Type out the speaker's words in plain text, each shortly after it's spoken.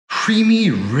creamy,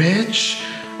 rich.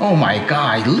 Oh my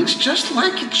God, it looks just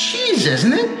like a cheese,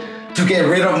 isn't it? To get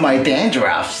rid of my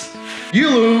dandruffs.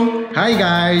 Hello, hi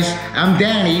guys, I'm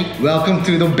Danny. Welcome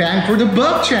to the Bang for the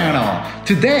Buck channel.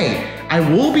 Today, I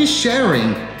will be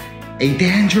sharing a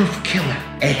dandruff killer,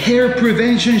 a hair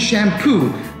prevention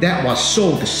shampoo that was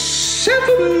sold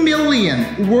 7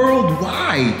 million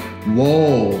worldwide.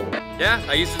 Whoa. Yeah,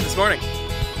 I used it this morning.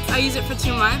 I use it for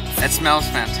 2 months. It smells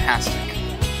fantastic.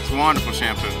 It's a wonderful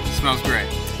shampoo. It smells great.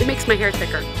 It makes my hair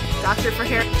thicker. Doctor for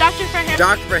hair. Doctor for hair.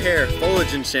 Doctor for hair,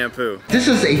 Foligen shampoo. This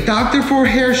is a Doctor for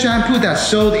Hair shampoo that's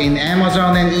sold in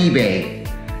Amazon and eBay.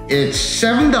 It's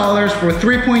 $7 for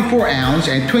 3.4 ounce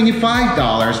and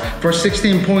 $25 for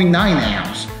 16.9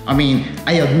 ounce. I mean,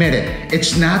 I admit it,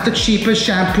 it's not the cheapest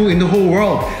shampoo in the whole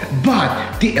world,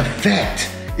 but the effect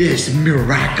is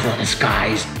miraculous,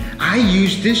 guys. I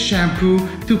used this shampoo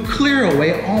to clear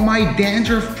away all my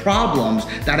dandruff problems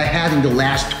that I had in the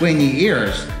last 20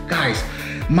 years. Guys,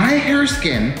 my hair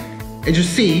skin, as you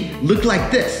see, looked like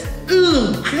this.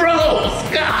 Ooh, gross,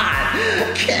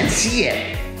 God, can't see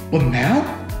it. But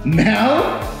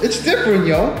now, it's different,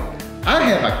 yo. I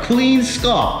have a clean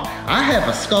scalp. I have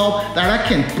a scalp that I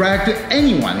can brag to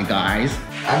anyone, guys.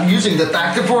 I'm using the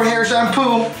Doctor for Hair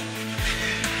shampoo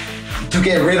to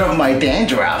get rid of my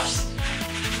dandruffs.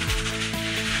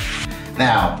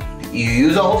 Now, you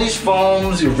use all these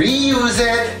foams, you reuse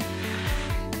it,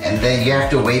 and then you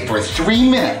have to wait for 3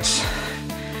 minutes,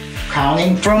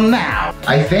 counting from now.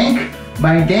 I think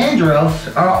my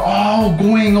dandruffs are all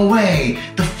going away.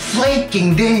 The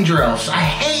flaking dandruffs, I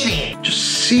hate it. Just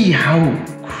see how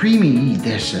creamy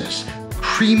this is.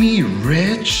 Creamy,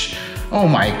 rich. Oh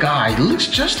my God, it looks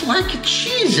just like a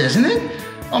cheese, isn't it?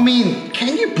 I mean,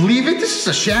 can you believe it? This is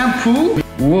a shampoo.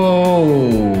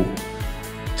 Whoa.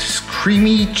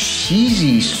 Creamy,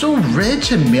 cheesy, so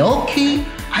rich and milky.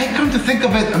 I come to think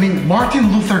of it, I mean,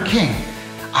 Martin Luther King.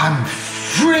 I'm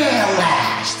free at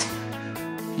last.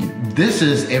 This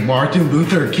is a Martin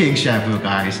Luther King shampoo,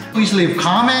 guys. Please leave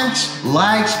comments,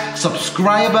 likes,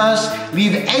 subscribe us,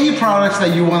 leave any products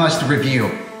that you want us to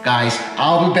review. Guys,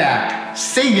 I'll be back.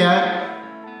 See ya.